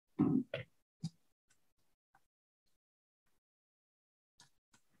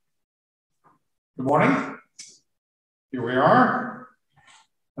Good morning. Here we are,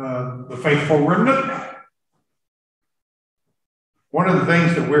 the faithful remnant. One of the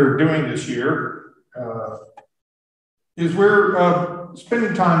things that we're doing this year is we're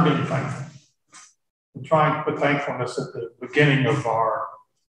spending time being thankful. We're trying to put thankfulness at the beginning of our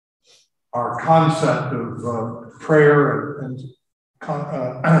concept of prayer and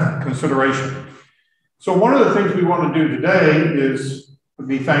consideration. So one of the things we want to do today is to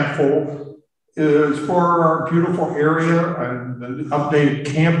be thankful is for our beautiful area and the updated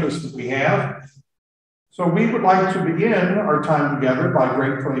campus that we have. So we would like to begin our time together by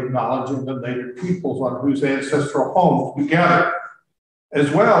gratefully acknowledging the native peoples on whose ancestral homes we gather,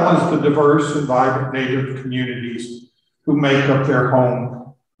 as well as the diverse and vibrant native communities who make their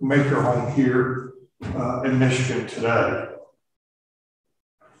home here in Michigan today.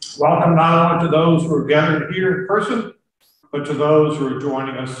 Welcome not only to those who are gathered here in person, but to those who are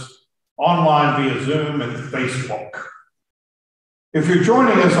joining us online via Zoom and Facebook. If you're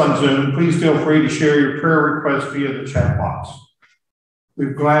joining us on Zoom, please feel free to share your prayer requests via the chat box.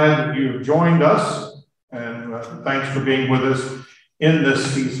 We're glad that you have joined us, and thanks for being with us in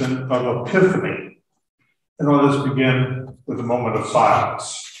this season of Epiphany. And let us begin with a moment of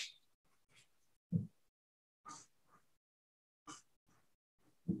silence.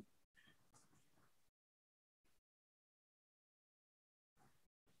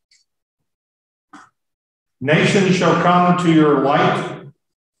 Nations shall come to your light,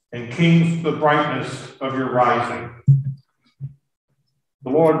 and kings to the brightness of your rising.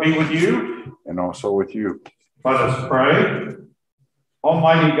 The Lord be with you. And also with you. Let us pray.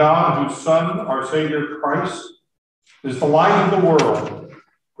 Almighty God, whose Son, our Savior Christ, is the light of the world,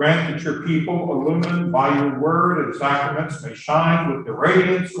 grant that your people, illumined by your word and sacraments, may shine with the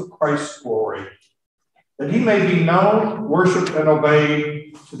radiance of Christ's glory, that he may be known, worshiped, and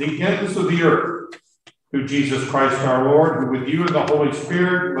obeyed to the ends of the earth. Through Jesus Christ our Lord, who with you and the Holy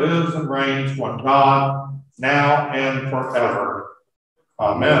Spirit lives and reigns one God, now and forever.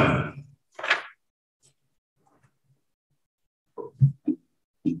 Amen.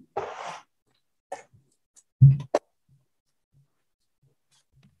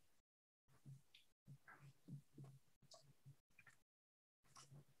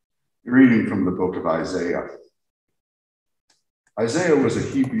 Reading from the book of Isaiah. Isaiah was a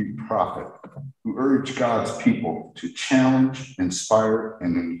Hebrew prophet who urged God's people to challenge, inspire,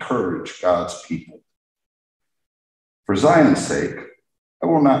 and encourage God's people. For Zion's sake, I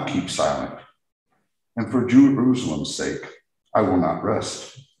will not keep silent, and for Jerusalem's sake, I will not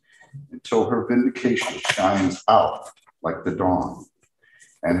rest, until her vindication shines out like the dawn,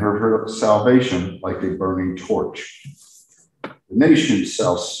 and her salvation like a burning torch. The nations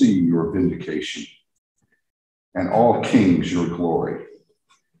shall see your vindication, and all kings your glory.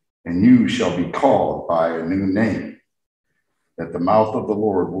 And you shall be called by a new name that the mouth of the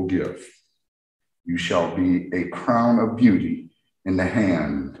Lord will give. You shall be a crown of beauty in the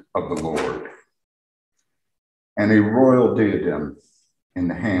hand of the Lord, and a royal diadem in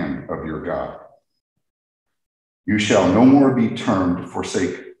the hand of your God. You shall no more be termed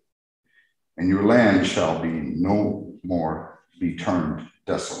forsaken, and your land shall be no more be termed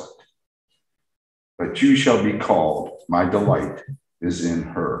desolate. But you shall be called, my delight is in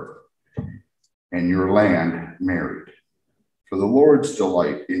her, and your land married. For the Lord's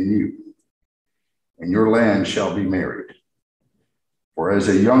delight in you, and your land shall be married. For as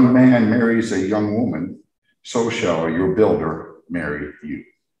a young man marries a young woman, so shall your builder marry you.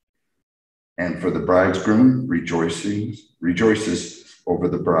 And for the bridegroom rejoices over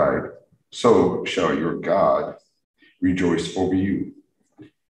the bride, so shall your God rejoice over you.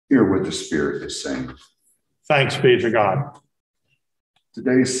 Hear what the Spirit is saying. Thanks be to God.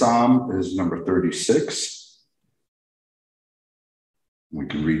 Today's psalm is number 36. We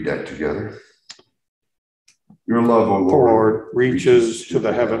can read that together. Your love, O Lord, reaches to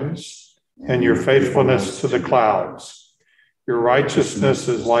the heavens, and your faithfulness to the clouds. Your righteousness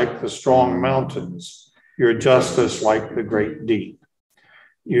is like the strong mountains, your justice like the great deep.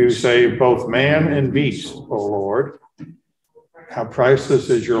 You save both man and beast, O Lord. How priceless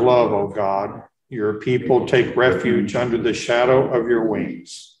is your love, O God. Your people take refuge under the shadow of your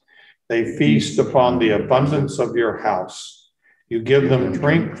wings. They feast upon the abundance of your house. You give them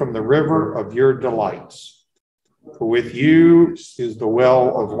drink from the river of your delights. For with you is the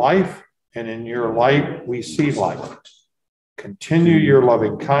well of life, and in your light we see light. Continue your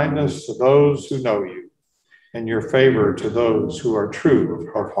loving kindness to those who know you, and your favor to those who are true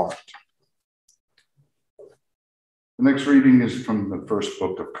of heart. The next reading is from the first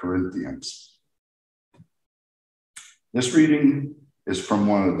book of Corinthians. This reading is from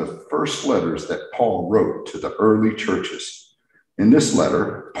one of the first letters that Paul wrote to the early churches. In this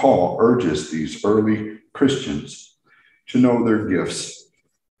letter, Paul urges these early Christians to know their gifts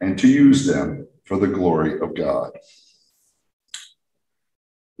and to use them for the glory of God.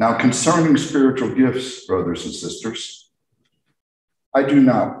 Now, concerning spiritual gifts, brothers and sisters, I do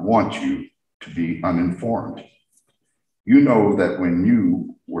not want you to be uninformed. You know that when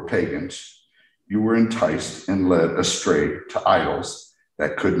you were pagans, you were enticed and led astray to idols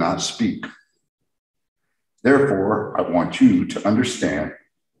that could not speak. Therefore, I want you to understand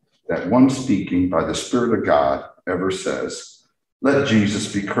that one speaking by the Spirit of God ever says, "Let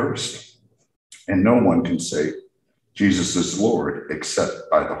Jesus be cursed." And no one can say, "Jesus is Lord," except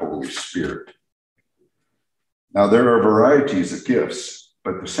by the Holy Spirit. Now, there are varieties of gifts,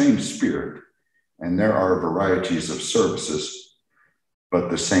 but the same Spirit. And there are varieties of services, but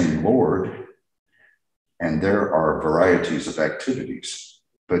the same Lord. And there are varieties of activities,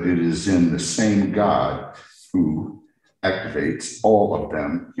 but it is in the same God who activates all of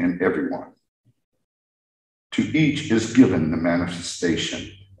them in everyone. To each is given the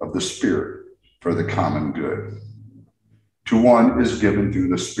manifestation of the Spirit for the common good. To one is given through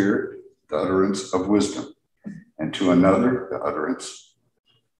the Spirit the utterance of wisdom, and to another the utterance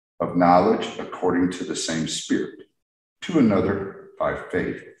of knowledge according to the same Spirit, to another by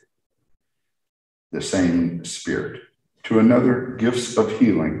faith, the same Spirit, to another gifts of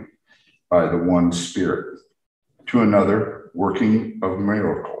healing by the one Spirit, to another working of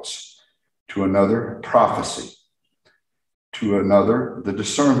miracles, to another prophecy, to another the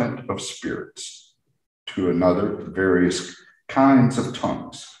discernment of spirits, to another various kinds of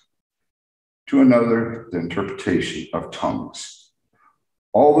tongues, to another the interpretation of tongues.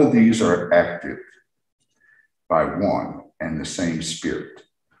 All of these are active by one and the same Spirit,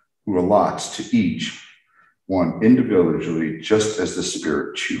 who allots to each one individually just as the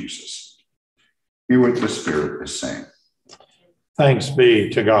Spirit chooses. Hear what the Spirit is saying. Thanks be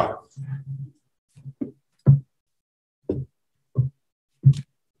to God.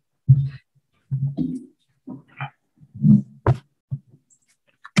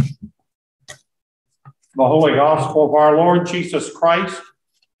 The Holy Gospel of our Lord Jesus Christ,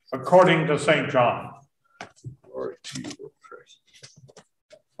 according to St. John. Glory to you, Christ.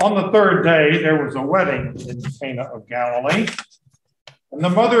 On the third day, there was a wedding in Cana of Galilee, and the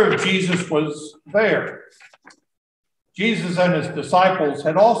mother of Jesus was there. Jesus and his disciples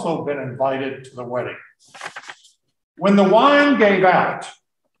had also been invited to the wedding. When the wine gave out,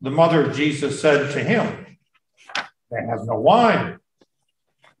 the mother of Jesus said to him, "They have no wine."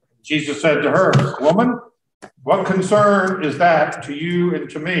 Jesus said to her, "Woman, what concern is that to you and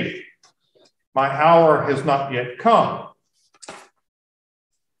to me? My hour has not yet come."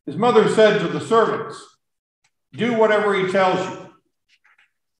 His mother said to the servants, "Do whatever he tells you."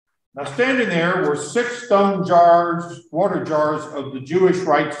 Now standing there were 6 stone jars, water jars of the Jewish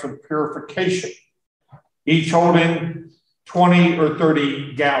rites of purification, each holding 20 or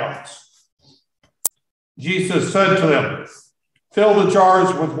 30 gallons. Jesus said to them, "Fill the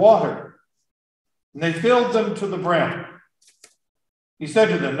jars with water." And they filled them to the brim. He said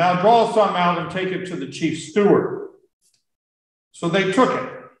to them, "Now draw some out and take it to the chief steward." So they took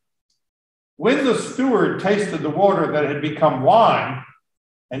it. When the steward tasted the water that had become wine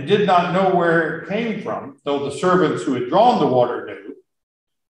and did not know where it came from, though the servants who had drawn the water knew,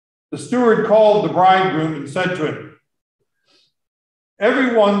 the steward called the bridegroom and said to him,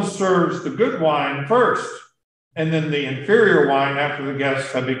 "Everyone serves the good wine first, and then the inferior wine after the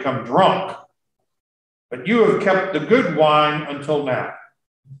guests have become drunk. But you have kept the good wine until now."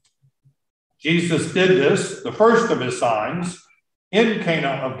 Jesus did this, the first of his signs, in Cana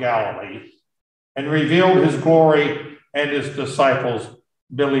of Galilee, and revealed his glory, and his disciples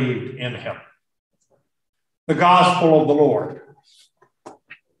believed in him. The Gospel of the Lord.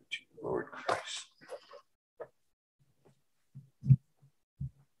 Lord Christ.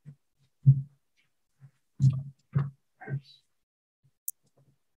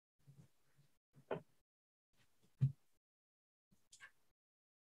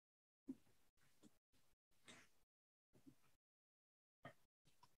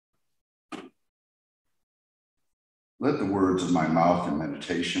 Let the words of my mouth and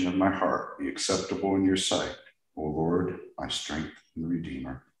meditation of my heart be acceptable in your sight, O Lord, my strength and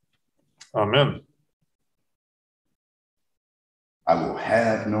Redeemer. Amen. I will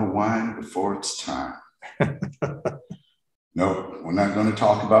have no wine before it's time. No, we're not going to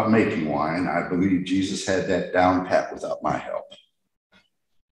talk about making wine. I believe Jesus had that down pat without my help.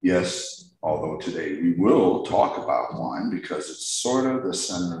 Yes, although today we will talk about wine because it's sort of the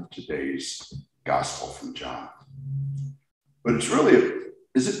center of today's gospel from John. But is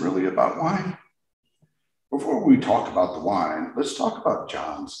it really about wine? Before we talk about the wine, let's talk about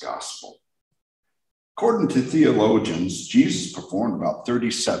John's gospel. According to theologians, Jesus performed about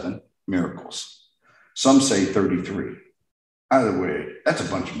 37 miracles. Some say 33. Either way, that's a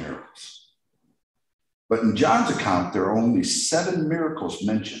bunch of miracles. But in John's account, there are only 7 miracles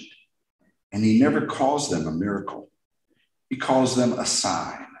mentioned, and he never calls them a miracle. He calls them a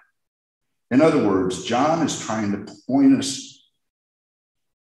sign. In other words, John is trying to point us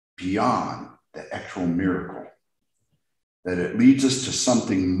beyond the actual miracle, that it leads us to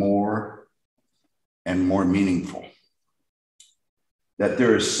something more and more meaningful, that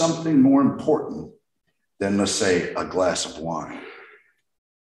there is something more important than, let's say, a glass of wine.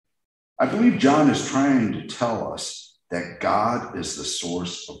 I believe John is trying to tell us that God is the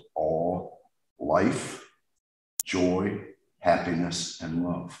source of all life, joy, happiness, and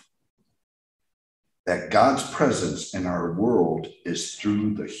love. That God's presence in our world is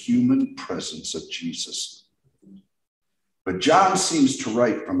through the human presence of Jesus. But John seems to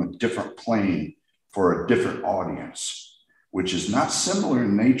write from a different plane for a different audience, which is not similar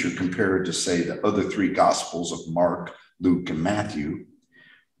in nature compared to, say, the other 3 Gospels of Mark, Luke, and Matthew,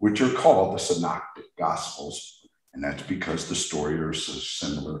 which are called the Synoptic Gospels, and that's because the stories are so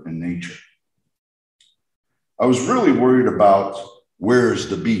similar in nature. I was really worried about where's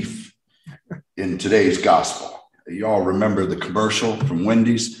the beef in today's gospel. You all remember the commercial from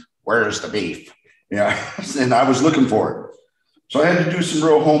Wendy's, where's the beef? Yeah, and I was looking for it. So I had to do some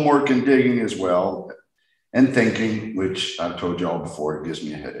real homework and digging as well, and thinking, which I've told you all before, it gives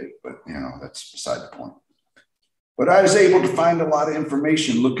me a headache, but that's beside the point. But I was able to find a lot of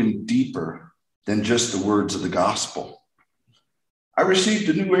information looking deeper than just the words of the gospel. I received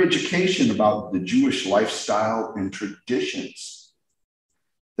a new education about the Jewish lifestyle and traditions.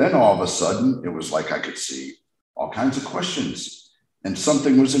 Then all of a sudden, it was like I could see all kinds of questions, and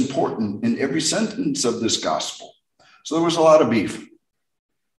something was important in every sentence of this gospel. So there was a lot of beef.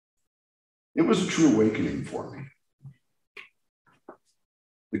 It was a true awakening for me.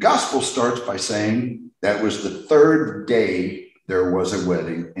 The gospel starts by saying that was the 3rd day there was a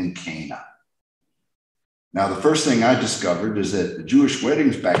wedding in Cana. Now, the first thing I discovered is that the Jewish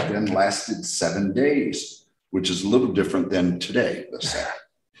weddings back then lasted 7 days, which is a little different than today, let's say.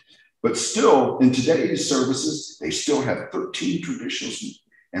 But still, in today's services, they still have 13 traditions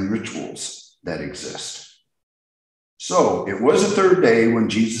and rituals that exist. So it was the 3rd day when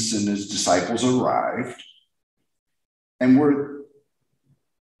Jesus and his disciples arrived. And were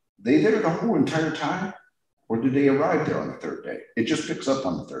they there the whole entire time? Or did they arrive there on the 3rd day? It just picks up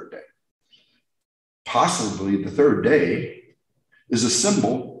on the 3rd day. Possibly the 3rd day is a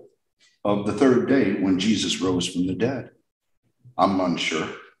symbol of the 3rd day when Jesus rose from the dead. I'm not sure,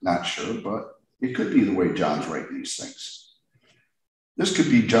 but it could be the way John's writing these things. This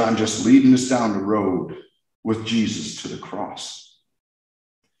could be John just leading us down the road with Jesus to the cross.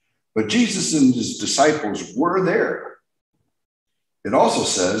 But Jesus and his disciples were there. It also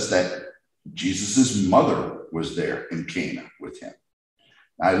says that Jesus' mother was there in Cana with him.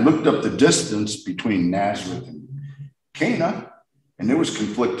 I looked up the distance between Nazareth and Cana, and there was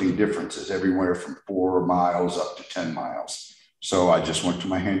conflicting differences, everywhere from 4 miles up to 10 miles. So I just went to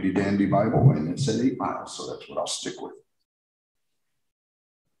my handy dandy Bible and it said 8 miles. So that's what I'll stick with.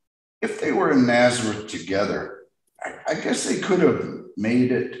 If they were in Nazareth together, I guess they could have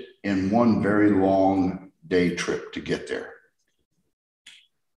made it in one very long day trip to get there.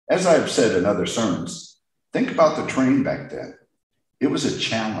 As I've said in other sermons, think about the train back then. It was a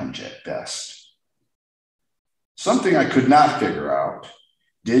challenge at best. Something I could not figure out,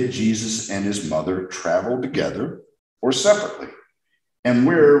 did Jesus and his mother travel together or separately? And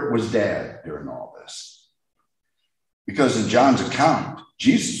where was Dad during all this? Because in John's account,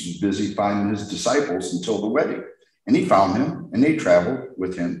 Jesus was busy finding his disciples until the wedding, and he found them and they traveled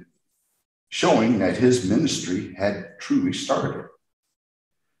with him, showing that his ministry had truly started.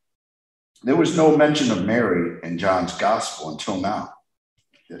 There was no mention of Mary in John's gospel until now.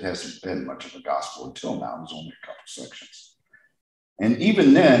 It hasn't been much of a gospel until now. There's only a couple sections. And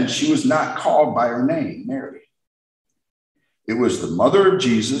even then, she was not called by her name, Mary. It was the mother of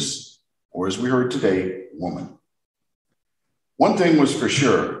Jesus, or as we heard today, woman. One thing was for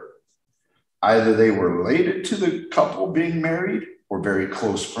sure, either they were related to the couple being married or very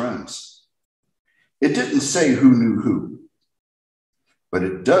close friends. It didn't say who knew who, but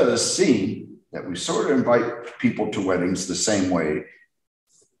it does seem that we sort of invite people to weddings the same way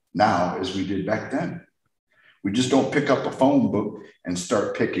now as we did back then. We just don't pick up a phone book and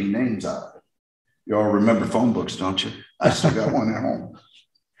start picking names out of it. You all remember phone books, don't you? I still got one at home.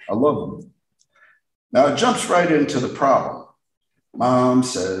 I love them. Now it jumps right into the problem. Mom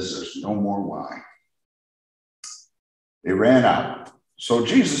says there's no more wine. They ran out. So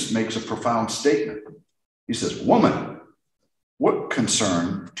Jesus makes a profound statement. He says, woman, what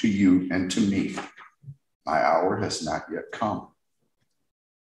concern to you and to me? My hour has not yet come.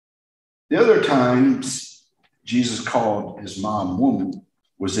 The other times Jesus called his mom woman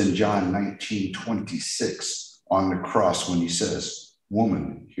was in John 19:26 on the cross when he says,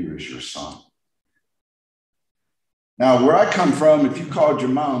 woman, here is your son. Now, where I come from, if you called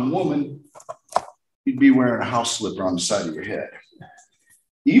your mom woman, you'd be wearing a house slipper on the side of your head.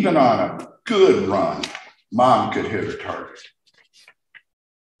 Even on a good run, mom could hit her target.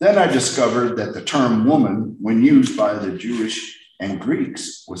 Then I discovered that the term woman, when used by the Jewish and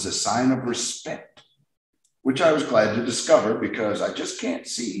Greeks, was a sign of respect, which I was glad to discover because I just can't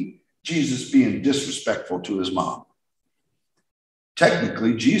see Jesus being disrespectful to his mom.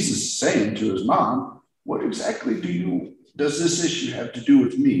 Technically, Jesus is saying to his mom, what exactly does this issue have to do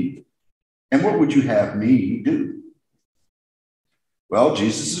with me? And what would you have me do? Well,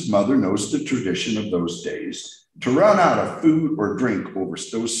 Jesus' mother knows the tradition of those days. To run out of food or drink over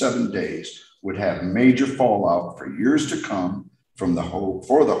those 7 days would have major fallout for years to come for the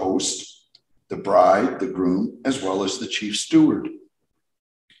host, the bride, the groom, as well as the chief steward.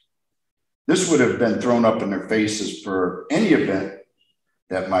 This would have been thrown up in their faces for any event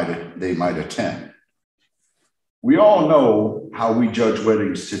that they might attend. We all know how we judge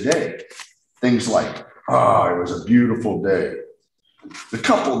weddings today. Things like, it was a beautiful day. The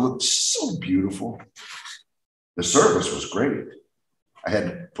couple looked so beautiful. The service was great. I had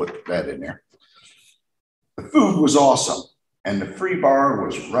to put that in there. The food was awesome, and the free bar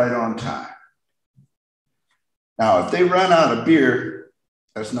was right on time. Now, if they run out of beer,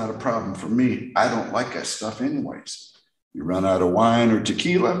 that's not a problem for me. I don't like that stuff anyways. You run out of wine or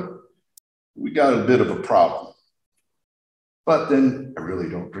tequila, we got a bit of a problem. But then I really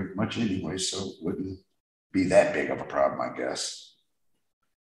don't drink much anyway, so it wouldn't be that big of a problem, I guess.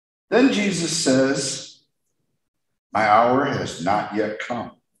 Then Jesus says, my hour has not yet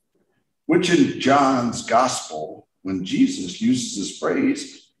come, which in John's gospel, when Jesus uses this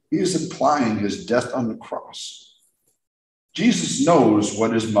phrase, he is implying his death on the cross. Jesus knows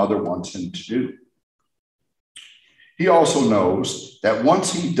what his mother wants him to do. He also knows that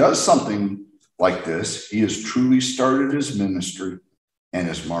once he does something like this, he has truly started his ministry and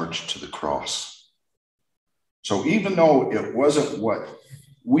his march to the cross. So even though it wasn't what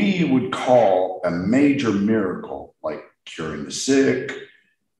we would call a major miracle, like curing the sick,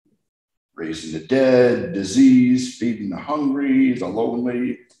 raising the dead, disease, feeding the hungry, the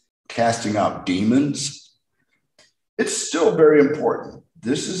lonely, casting out demons, it's still very important.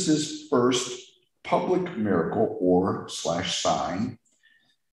 This is his first public miracle or /sign,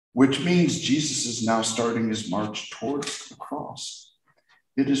 which means Jesus is now starting his march towards the cross.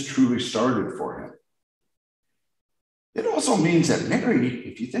 It has truly started for him. It also means that Mary,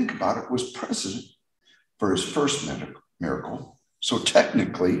 if you think about it, was present for his first miracle. So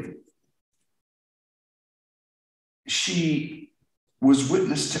technically, she was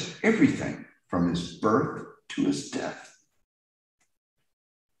witness to everything from his birth to his death.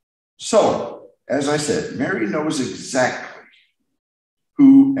 So, as I said, Mary knows exactly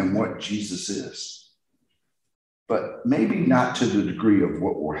who and what Jesus is, but maybe not to the degree of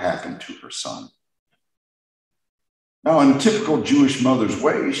what will happen to her son. Now, in typical Jewish mother's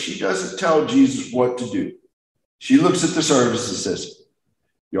way, she doesn't tell Jesus what to do. She looks at the service and says,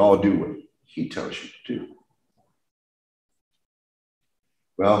 you all do what he tells you to do.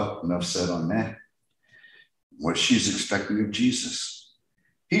 Well, enough said on that. What she's expecting of Jesus.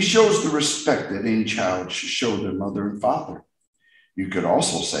 He shows the respect that any child should show their mother and father. You could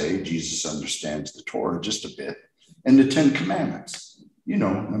also say Jesus understands the Torah just a bit and the 10 Commandments. You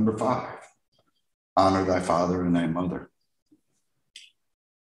know, number 5. Honor thy father and thy mother.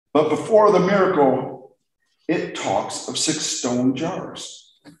 But before the miracle, it talks of 6 stone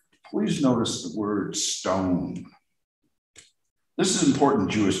jars. Please notice the word stone. This is important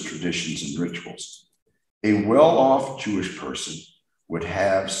Jewish traditions and rituals. A well-off Jewish person would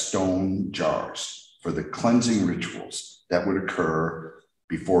have stone jars for the cleansing rituals that would occur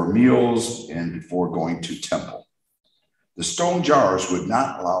before meals and before going to temple. The stone jars would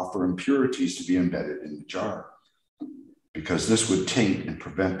not allow for impurities to be embedded in the jar because this would taint and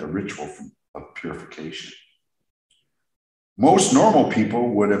prevent the ritual of purification. Most normal people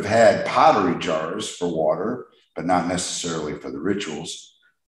would have had pottery jars for water, but not necessarily for the rituals,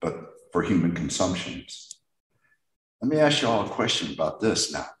 but for human consumptions. Let me ask you all a question about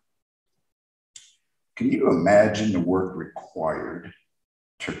this now. Can you imagine the work required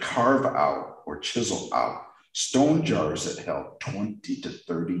to carve out or chisel out stone jars that held 20 to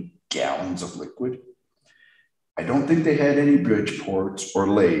 30 gallons of liquid? I don't think they had any Bridgeports or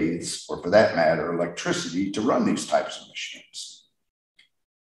lathes, or for that matter, electricity to run these types of machines.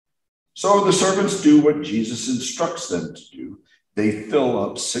 So the servants do what Jesus instructs them to do. They fill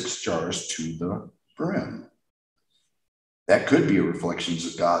up 6 jars to the brim. That could be a reflection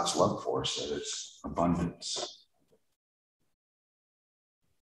of God's love for us, that it's abundance.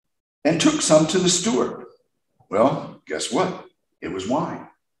 And took some to the steward. Well, guess what? It was wine.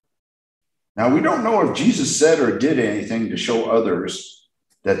 Now, we don't know if Jesus said or did anything to show others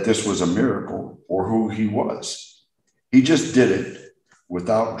that this was a miracle or who he was. He just did it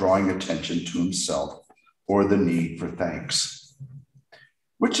without drawing attention to himself or the need for thanks,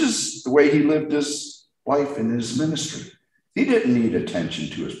 which is the way he lived his life in his ministry. He didn't need attention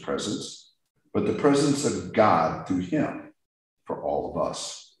to his presence, but the presence of God through him for all of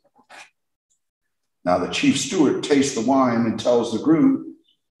us. Now, the chief steward tastes the wine and tells the groom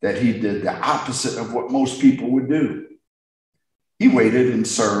that he did the opposite of what most people would do. He waited and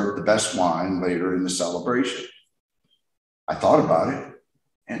served the best wine later in the celebration. I thought about it,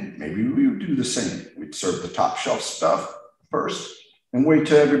 and maybe we would do the same. We'd serve the top shelf stuff first and wait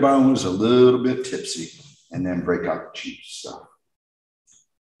till everybody was a little bit tipsy and then break out the cheap stuff.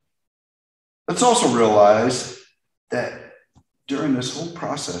 Let's also realize that during this whole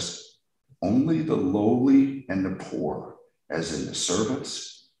process, only the lowly and the poor, as in the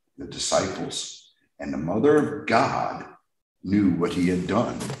servants, the disciples, and the mother of God, knew what he had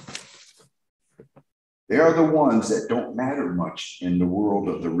done. They are the ones that don't matter much in the world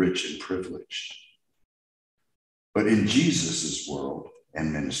of the rich and privileged. But in Jesus's world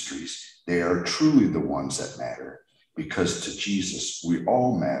and ministries, they are truly the ones that matter, because to Jesus, we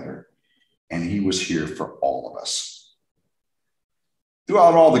all matter, and he was here for all of us.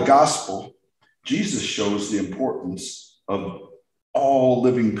 Throughout all the gospel, Jesus shows the importance of all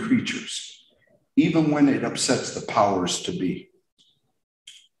living creatures, even when it upsets the powers to be.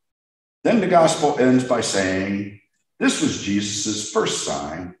 Then the gospel ends by saying, this was Jesus's first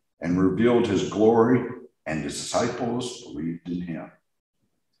sign and revealed his glory, and his disciples believed in him.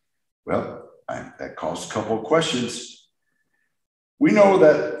 Well, that caused a couple of questions. We know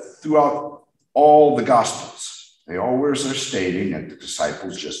that throughout all the gospels, they always are stating that the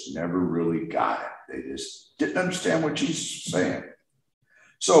disciples just never really got it. They just didn't understand what Jesus was saying.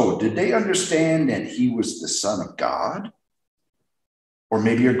 So did they understand that he was the Son of God? Or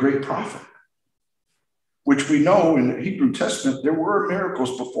maybe a great prophet? Which we know in the Hebrew Testament, there were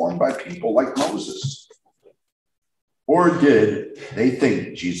miracles performed by people like Moses. Or did they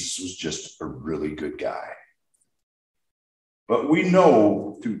think Jesus was just a really good guy? But we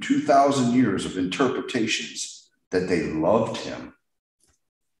know through 2,000 years of interpretations that they loved him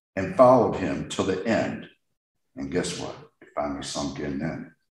and followed him till the end. And guess what? It finally sunk in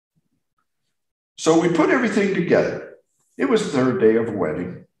then. So we put everything together. It was the third day of a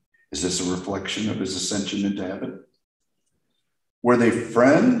wedding. Is this a reflection of his ascension into heaven? Were they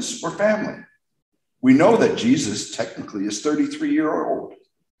friends or family? We know that Jesus technically is 33-year-old.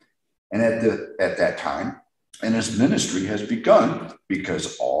 And at that time, and his ministry has begun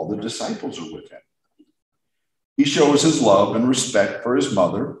because all the disciples are with him. He shows his love and respect for his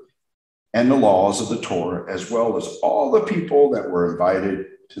mother and the laws of the Torah, as well as all the people that were invited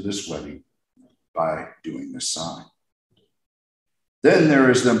to this wedding by doing this sign. Then there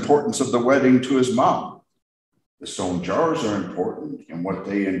is the importance of the wedding to his mom. The stone jars are important, and what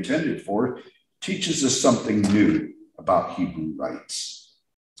they intended for teaches us something new about Hebrew rites.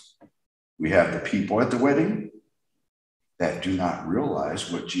 We have the people at the wedding that do not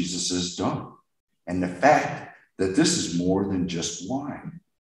realize what Jesus has done, and the fact that this is more than just wine.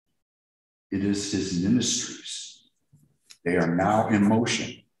 It is his ministries. They are now in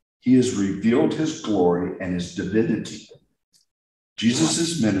motion. He has revealed his glory and his divinity.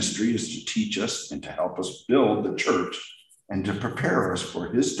 Jesus' ministry is to teach us and to help us build the church and to prepare us for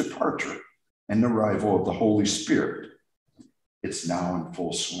his departure and the arrival of the Holy Spirit. It's now in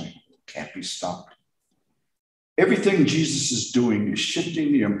full swing. Can't be stopped. Everything Jesus is doing is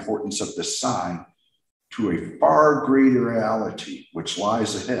shifting the importance of the sign to a far greater reality, which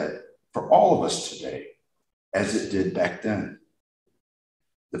lies ahead for all of us today, as it did back then.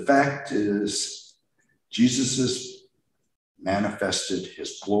 The fact is, Jesus has manifested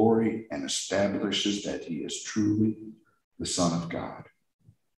his glory and establishes that he is truly the Son of God.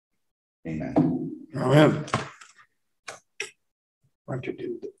 Amen. Amen. Why don't you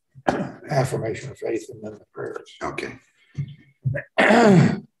do the affirmation of faith and then the prayers? Okay.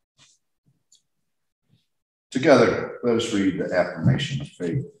 Together, let us read the affirmation of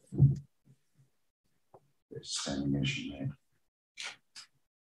faith. Standing as you may.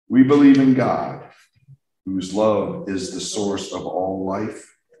 We believe in God, whose love is the source of all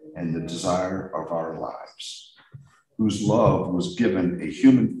life and the desire of our lives, whose love was given a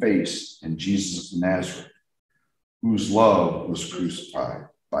human face in Jesus of Nazareth, whose love was crucified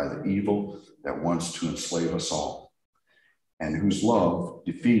by the evil that wants to enslave us all, and whose love,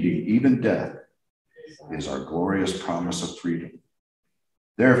 defeating even death, is our glorious promise of freedom.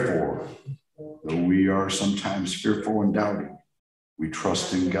 Therefore, though we are sometimes fearful and doubting, we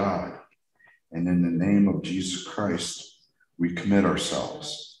trust in God, and in the name of Jesus Christ, we commit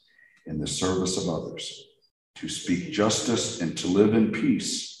ourselves in the service of others, to speak justice and to live in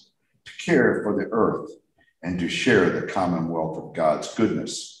peace, to care for the earth and to share the commonwealth of God's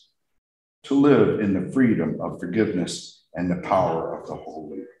goodness, to live in the freedom of forgiveness and the power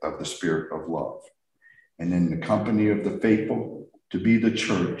of the Spirit of love, and in the company of the faithful, to be the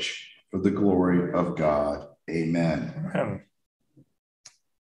church for the glory of God. Amen. Amen.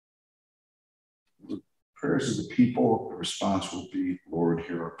 The prayers of the people, the response will be, Lord,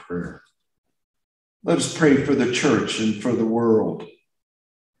 hear our prayer. Let us pray for the church and for the world.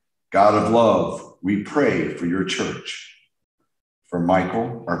 God of love, we pray for your church. For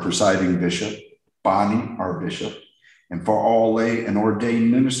Michael, our presiding bishop, Bonnie, our bishop, and for all lay and ordained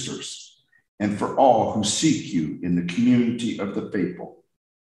ministers, and for all who seek you in the community of the faithful.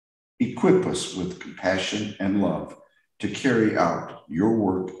 Equip us with compassion and love to carry out your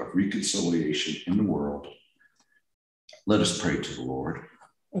work of reconciliation in the world. Let us pray to the Lord.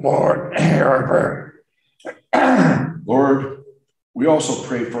 Lord, hear our prayer. Lord, we also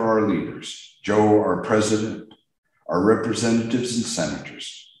pray for our leaders, Joe, our president, our representatives and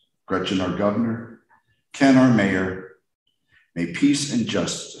senators, Gretchen, our governor, Ken, our mayor. May peace and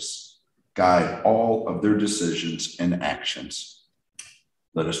justice guide all of their decisions and actions.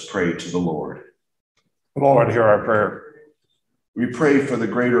 Let us pray to the Lord. Lord, hear our prayer. We pray for the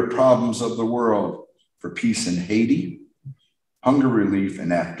greater problems of the world, for peace in Haiti, hunger relief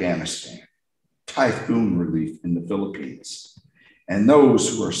in Afghanistan, typhoon relief in the Philippines, and those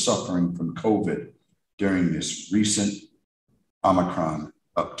who are suffering from COVID during this recent Omicron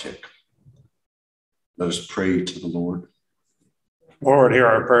uptick. Let us pray to the Lord. Lord, hear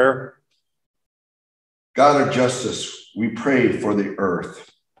our prayer. God of justice, we pray for the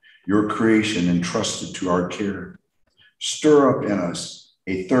earth, your creation entrusted to our care. Stir up in us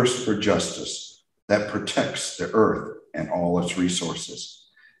a thirst for justice that protects the earth and all its resources,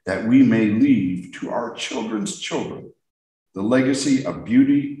 that we may leave to our children's children the legacy of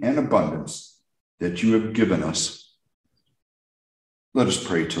beauty and abundance that you have given us. Let us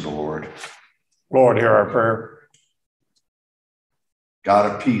pray to the Lord. Lord, hear our prayer.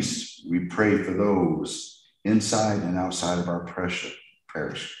 God of peace, we pray for those inside and outside of our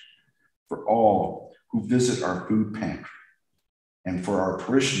parish, for all who visit our food pantry, and for our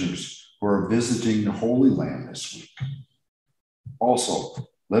parishioners who are visiting the Holy Land this week. Also,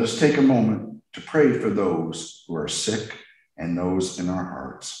 let us take a moment to pray for those who are sick and those in our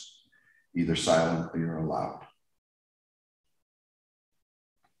hearts, either silently or aloud.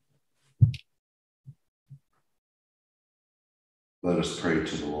 Let us pray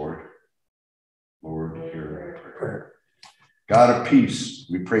to the Lord. Lord, hear our prayer. God of peace,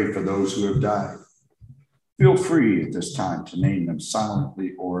 we pray for those who have died. Feel free at this time to name them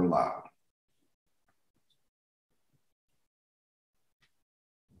silently or aloud.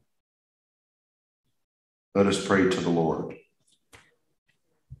 Let us pray to the Lord.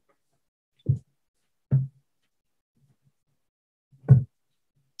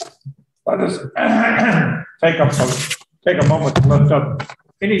 Let us take a moment to lift up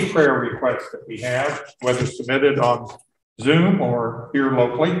any prayer requests that we have, whether submitted on Zoom or here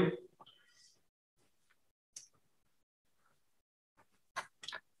locally.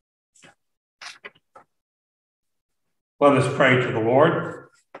 Let us pray to the Lord.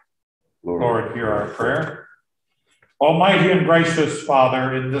 Lord, hear our prayer. Almighty and gracious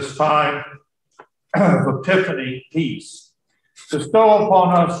Father, in this time of epiphany, peace, bestow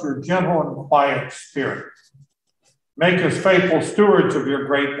upon us your gentle and quiet spirit. Make us faithful stewards of your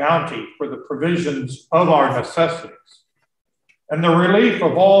great bounty for the provisions of our necessities and the relief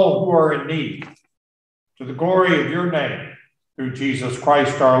of all who are in need, to the glory of your name, through Jesus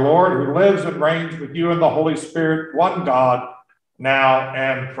Christ our Lord, who lives and reigns with you in the Holy Spirit, one God, now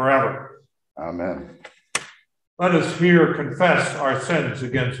and forever. Amen. Let us here confess our sins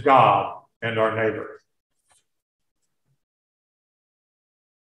against God and our neighbor.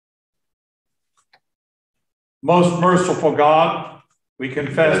 Most merciful God, We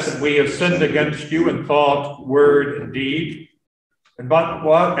confess that we have sinned against you in thought, word, and deed, and by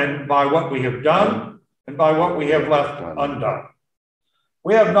what we have done, and by what we have left undone.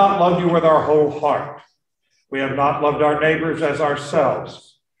 We have not loved you with our whole heart. We have not loved our neighbors as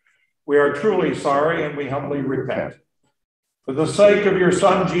ourselves. We are truly sorry, and we humbly repent. For the sake of your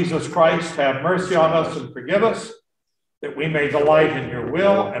Son, Jesus Christ, have mercy on us and forgive us, that we may delight in your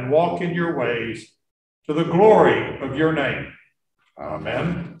will and walk in your ways, to the glory of your name.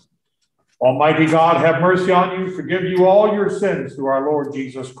 Amen. Almighty God, have mercy on you, forgive you all your sins through our Lord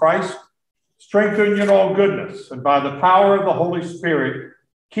Jesus Christ, strengthen you in all goodness, and by the power of the Holy Spirit,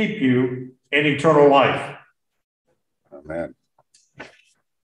 keep you in eternal life. Amen.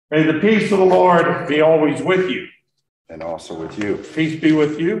 May the peace of the Lord be always with you. And also with you. Peace be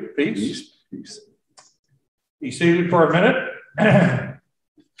with you. Peace. Peace. Be seated for a minute.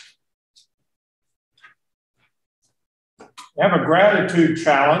 We have a gratitude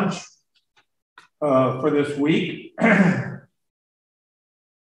challenge for this week. It's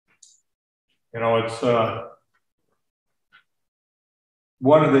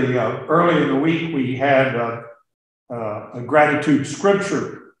one of the early in the week we had a gratitude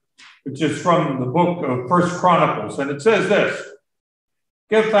scripture, which is from the book of First Chronicles, and it says this: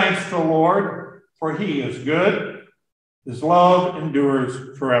 "Give thanks to the Lord, for he is good. His love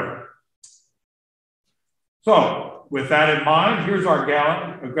endures forever." So, with that in mind, here's our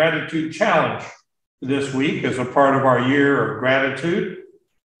gratitude challenge this week as a part of our year of gratitude.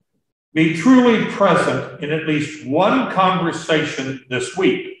 Be truly present in at least one conversation this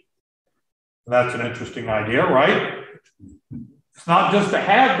week. That's an interesting idea, right? It's not just to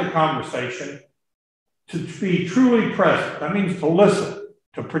have the conversation, to be truly present. That means to listen,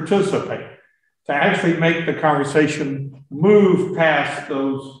 to participate, to actually make the conversation move past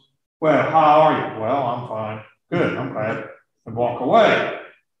those, well, how are you? Well, I'm fine. Good, I'm glad. And walk away.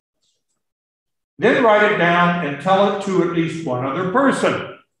 Then write it down and tell it to at least one other person.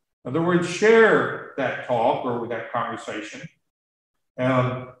 In other words, share that talk or that conversation.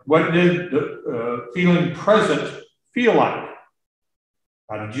 What did the feeling present feel like?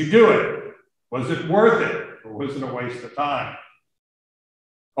 How did you do it? Was it worth it, or was it a waste of time?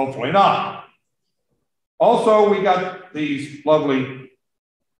 Hopefully not. Also, we got these lovely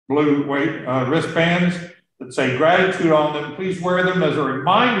blue wristbands that say gratitude on them. Please wear them as a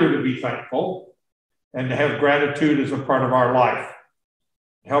reminder to be thankful and to have gratitude as a part of our life.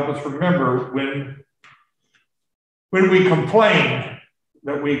 Help us remember when we complain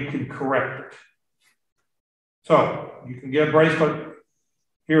that we can correct it. So you can get a bracelet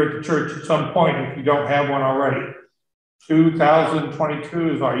here at the church at some point if you don't have one already.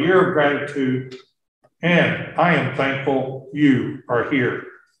 2022 is our year of gratitude, and I am thankful you are here.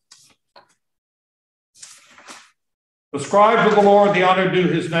 Ascribe to the Lord the honor due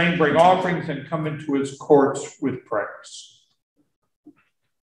his name, bring offerings, and come into his courts with prayers.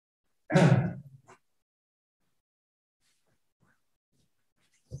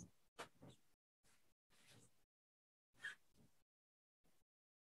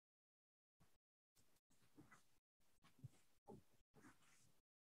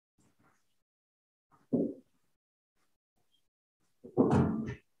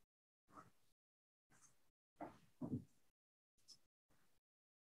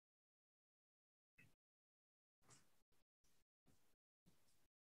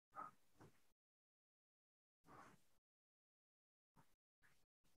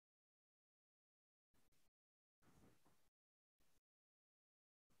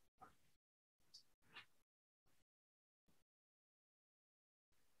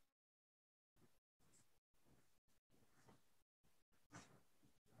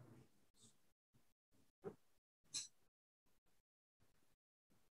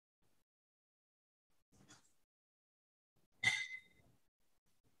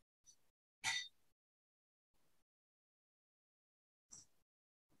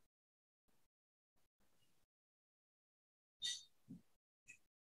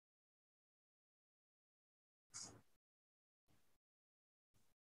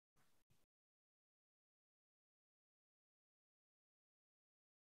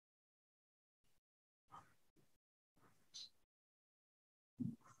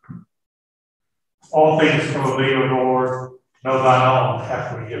 All things from the thee, O Lord, know thine own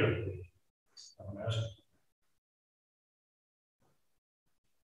hath we given thee. Amen.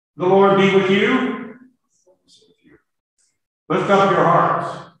 The Lord be with you. Lift up your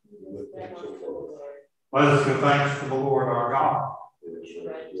hearts. Let us give thanks to the Lord our God.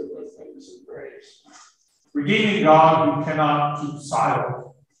 Redeeming God who cannot keep silent,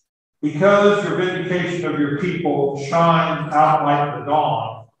 Because your vindication of your people shines out like the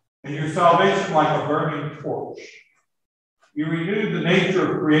dawn, and your salvation like a burning torch. You renewed the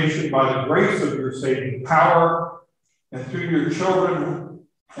nature of creation by the grace of your saving power, and through your children,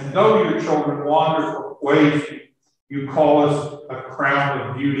 and though your children wander from ways, you call us a crown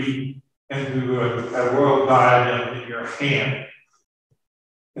of beauty and to a royal diadem in your hand.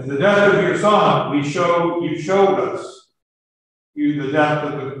 In the death of your Son, you showed us the death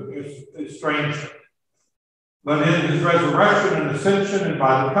of the estrangement. But in his resurrection and ascension, and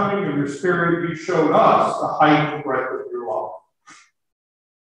by the coming of your Spirit, you showed us the height and breadth of your love.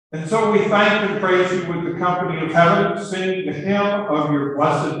 And so we thank and praise you with the company of heaven, singing the hymn of your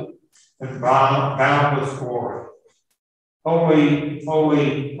blessed and boundless glory. Holy,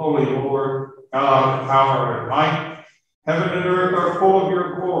 holy, holy Lord, God of power and might, heaven and earth are full of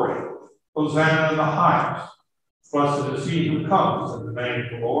your glory. Hosanna in the highest. Blessed is he who comes in the name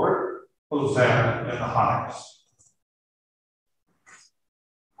of the Lord. Hosanna in the highest.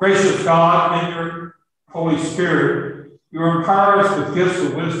 Gracious God, in your Holy Spirit, you empower us with gifts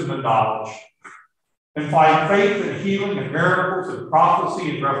of wisdom and knowledge, and by faith and healing and miracles and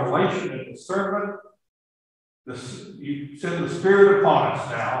prophecy and revelation and discernment, you send the Spirit upon us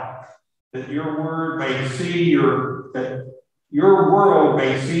now, that your word may see that your world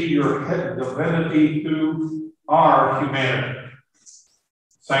may see your divinity through our humanity.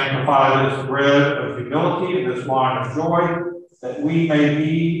 Sanctify this bread of humility and this wine of joy, that they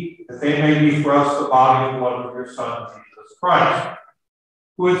may be for us the body and blood of your Son, Jesus Christ,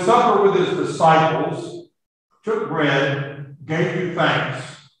 who at supper with his disciples took bread, gave you thanks,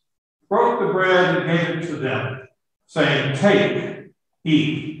 broke the bread and gave it to them, saying, "Take,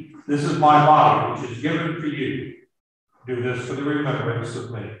 eat. This is my body, which is given for you. Do this for the remembrance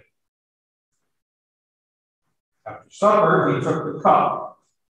of me." After supper, he took the cup.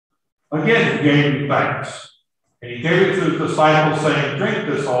 Again, he gave you thanks. And he gave it to his disciples, saying, "Drink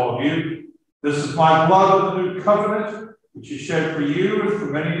this, all of you. This is my blood of the new covenant, which is shed for you and for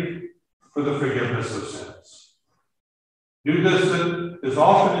many for the forgiveness of sins. Do this as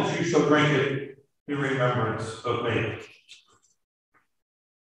often as you shall drink it in remembrance of me."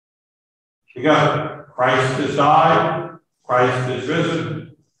 Together, Christ has died, Christ is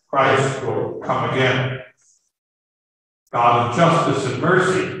risen, Christ will come again. God of justice and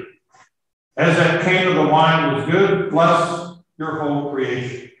mercy, as at Cana the wine was good, bless your whole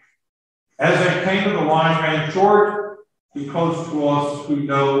creation. As at Cana the wine ran short, be close to us who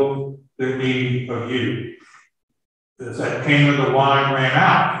know their need of you. As at Cana the wine ran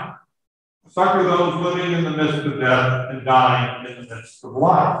out, succor those living in the midst of death and dying in the midst of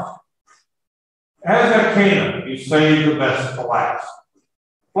life. As at Cana, you saved the best to last.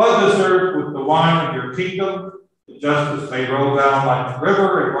 Flood this earth with the wine of your kingdom, that justice may roll down like a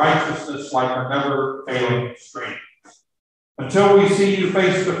river and righteousness like a never-failing stream. Until we see you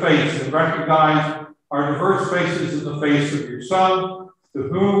face to face and recognize our diverse faces in the face of your Son, to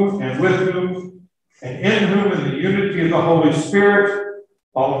whom and with whom and in whom in the unity of the Holy Spirit,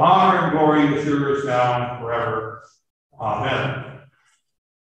 all honor and glory is yours now and forever. Amen.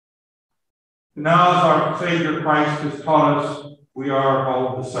 Now, as our Savior Christ has taught us, we are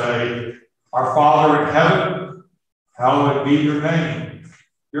bold to say, "Our Father in heaven, hallowed be your name.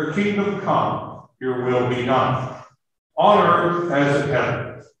 Your kingdom come, your will be done, on earth as in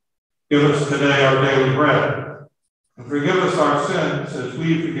heaven. Give us today our daily bread, and forgive us our sins as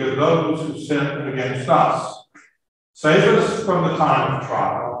we forgive those who sin against us. Save us from the time of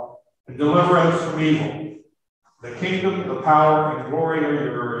trial, and deliver us from evil. The kingdom, the power, and glory are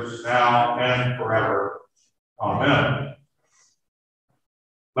yours now and forever. Amen."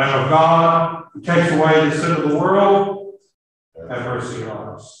 Lamb of God, who takes away the sin of the world, have mercy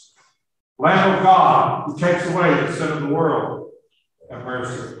on us. Lamb of God, who takes away the sin of the world, have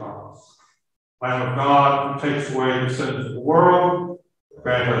mercy upon us. Lamb of God, who takes away the sins of the world,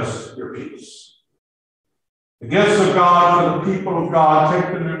 grant us your peace. The gifts of God for the people of God,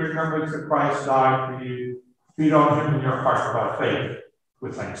 take them in remembrance that Christ died for you. Feed on him in your heart by faith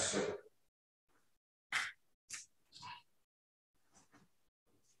with thanksgiving.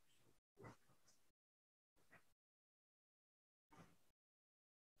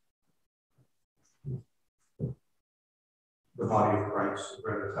 The body of Christ, the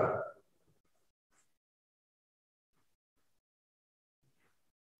bread of heaven.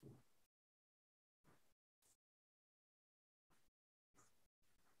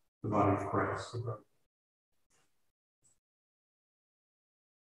 The body of Christ, the bread.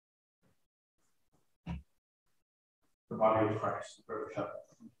 The body of Christ, the bread of heaven.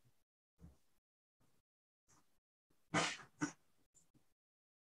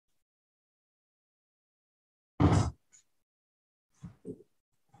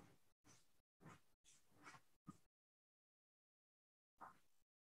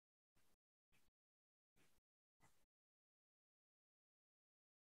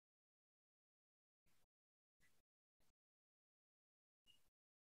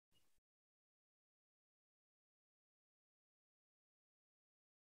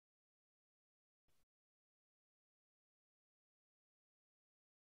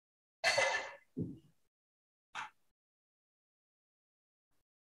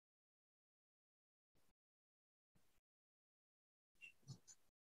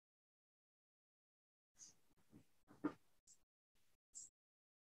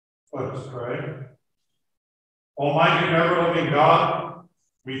 Let us pray. Almighty and ever-living God,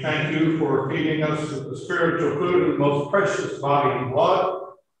 we thank you for feeding us with the spiritual food of the most precious body and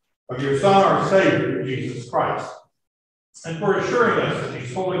blood of your Son, our Savior, Jesus Christ, and for assuring us in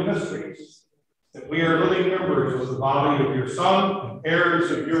these holy mysteries that we are living members of the body of your Son and heirs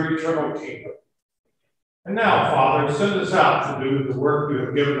of your eternal kingdom. And now, Father, send us out to do the work you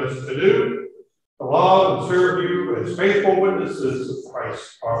have given us to do, to love and serve you as faithful witnesses of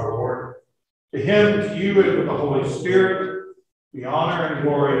Christ our Lord. To him, to you, and to the Holy Spirit, be honor and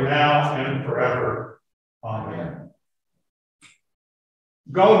glory now and forever. Amen.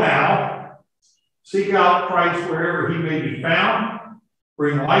 Go now, seek out Christ wherever he may be found,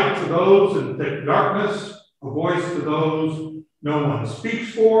 bring light to those in thick darkness, a voice to those no one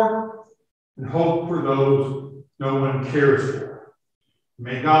speaks for, and hope for those no one cares for.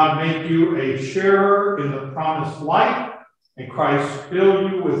 May God make you a sharer in the promised light, and Christ fill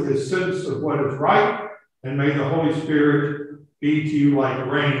you with his sense of what is right, and may the Holy Spirit be to you like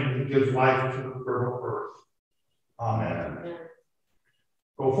rain that gives life to the fertile earth. Amen. Amen.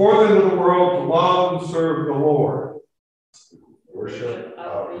 Go forth into the world to love and serve the Lord. Worship,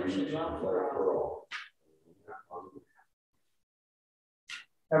 outreach, and love for all.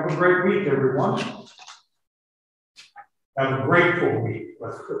 Have a great week, everyone. Have a grateful week.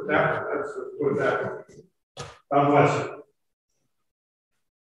 Let's put that. Let's put that. God bless you.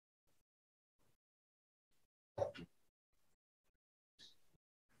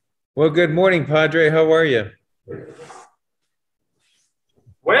 Well, good morning, Padre. How are you?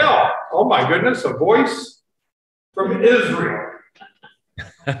 Well, oh my goodness, a voice from Israel.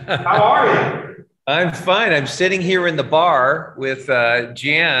 How are you? I'm fine. I'm sitting here in the bar with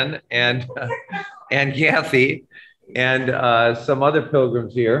Jan and Kathy and some other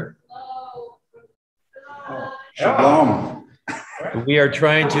pilgrims here. Shalom. We are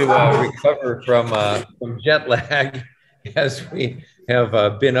trying to recover from jet lag as we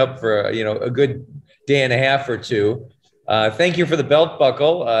have been up for a good day and a half or two. Thank you for the belt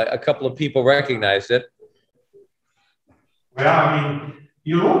buckle. A couple of people recognized it. Well, I mean,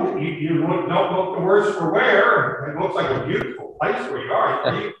 you don't look the worse for wear. It looks like a beautiful place where you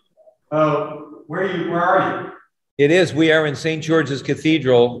are. Where are you? It is. We are in St. George's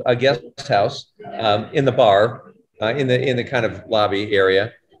Cathedral, a guest house, in the bar, in the kind of lobby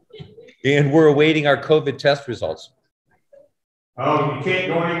area, and we're awaiting our COVID test results. Oh, you can't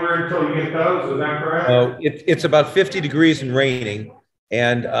go anywhere until you get those. Is that correct? It's about 50 degrees and raining,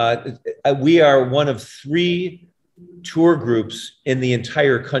 and we are one of 3 tour groups in the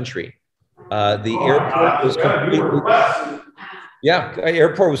entire country. The airport was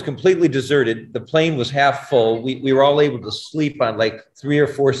airport was completely deserted. The plane was half full. We were all able to sleep on like 3 or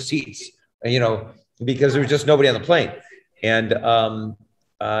 4 seats, because there was just nobody on the plane. And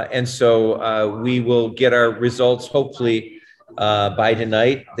so we will get our results hopefully by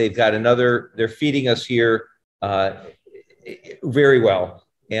tonight. They've got they're feeding us here very well.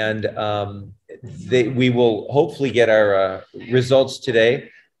 And we will hopefully get our results today,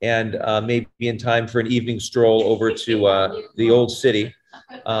 and maybe in time for an evening stroll over to the old city,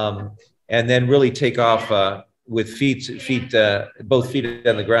 and then really take off with both feet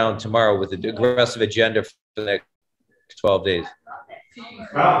on the ground tomorrow with an aggressive agenda for the next 12 days.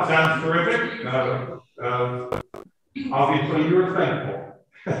 Well, it sounds terrific. Obviously, you're thankful.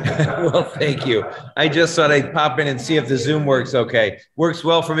 Well, thank you. I just thought I'd pop in and see if the Zoom works okay. Works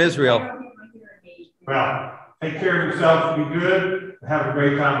well from Israel. Well, take care of yourself. Be good. Have a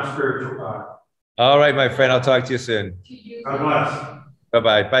great time of spiritual time. All right, my friend. I'll talk to you soon. God bless.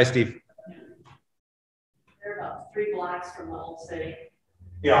 Bye-bye. Bye, Steve. They're about 3 blocks from the old city.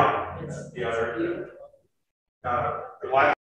 Yeah. It's beautiful. The last